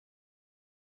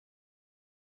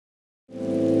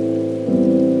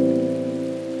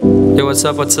Yo, what's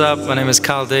up, what's up? My name is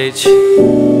Deutsch.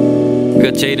 We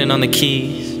got Jaden on the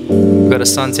keys. We got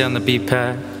Asante on the beat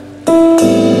pad.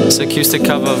 It's an acoustic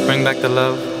cover of Bring Back the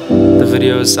Love. The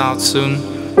video is out soon.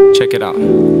 Check it out.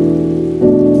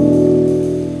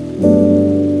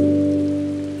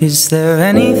 Is there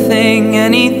anything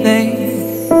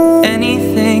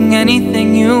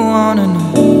you wanna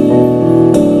know?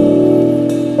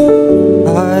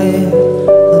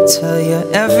 I'll tell you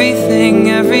everything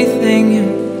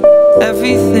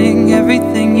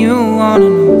you wanna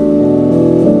know.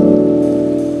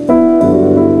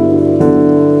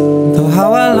 Though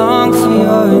how I long for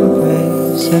your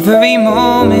embrace, every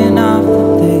moment of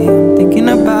the day I'm thinking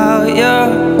about you,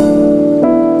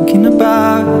 thinking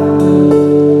about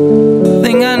you.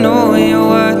 Thing I know you're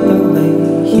worth the wait.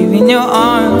 Here in your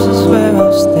arms is where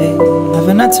I'll stay.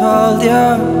 Haven't I told you?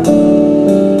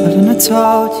 Haven't I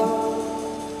told you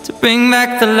to bring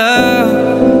back the love,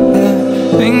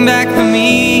 yeah, bring back the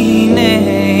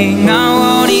meaning? I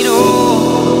want it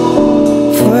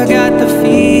all. Forgot the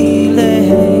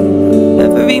feeling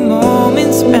of every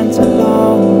moment spent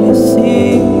alone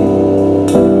missing.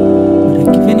 But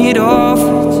I've given it all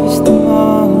for just a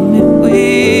moment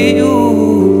with you.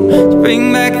 To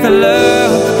bring back the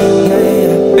love,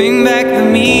 yeah, bring back the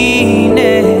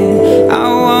meaning. I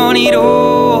want it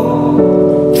all.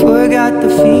 Forgot the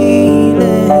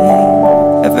feeling,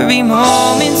 every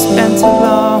moment spent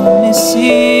alone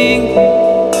missing.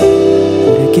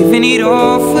 But I've given it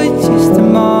all for just a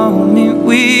moment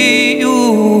with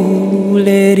you.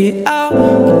 Let it out,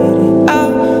 let it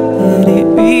out, let it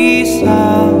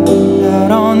resound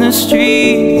out on the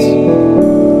streets.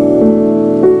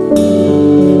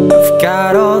 I've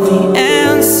got all the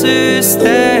answers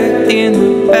stacked in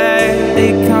the bag.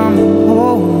 They come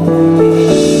home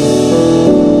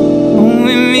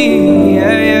with me.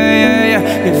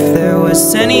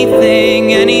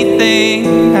 Anything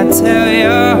I tell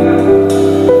you,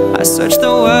 I search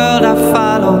the world, I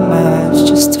follow maps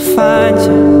just to find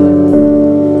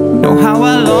you. Know how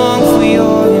I long for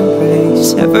your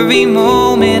embrace, every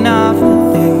moment of the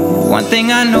day. One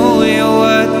thing I know, you're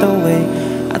worth the wait.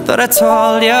 I thought I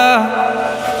told you,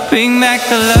 bring back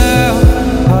the love,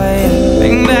 oh yeah,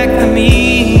 bring back the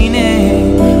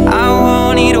meaning. I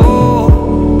want it all.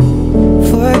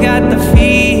 Forgot the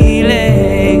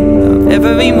feeling of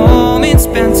every moment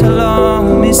spent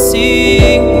alone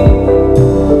missing.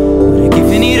 But I've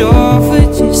given it all for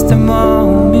just a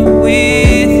moment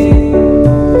with you.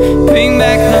 Bring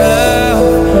back the love,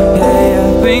 yeah,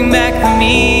 yeah, bring back the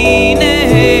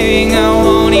meaning. I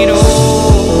want it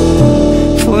all.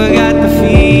 Forgot the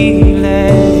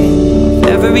feeling of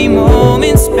every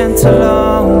moment spent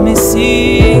alone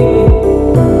missing.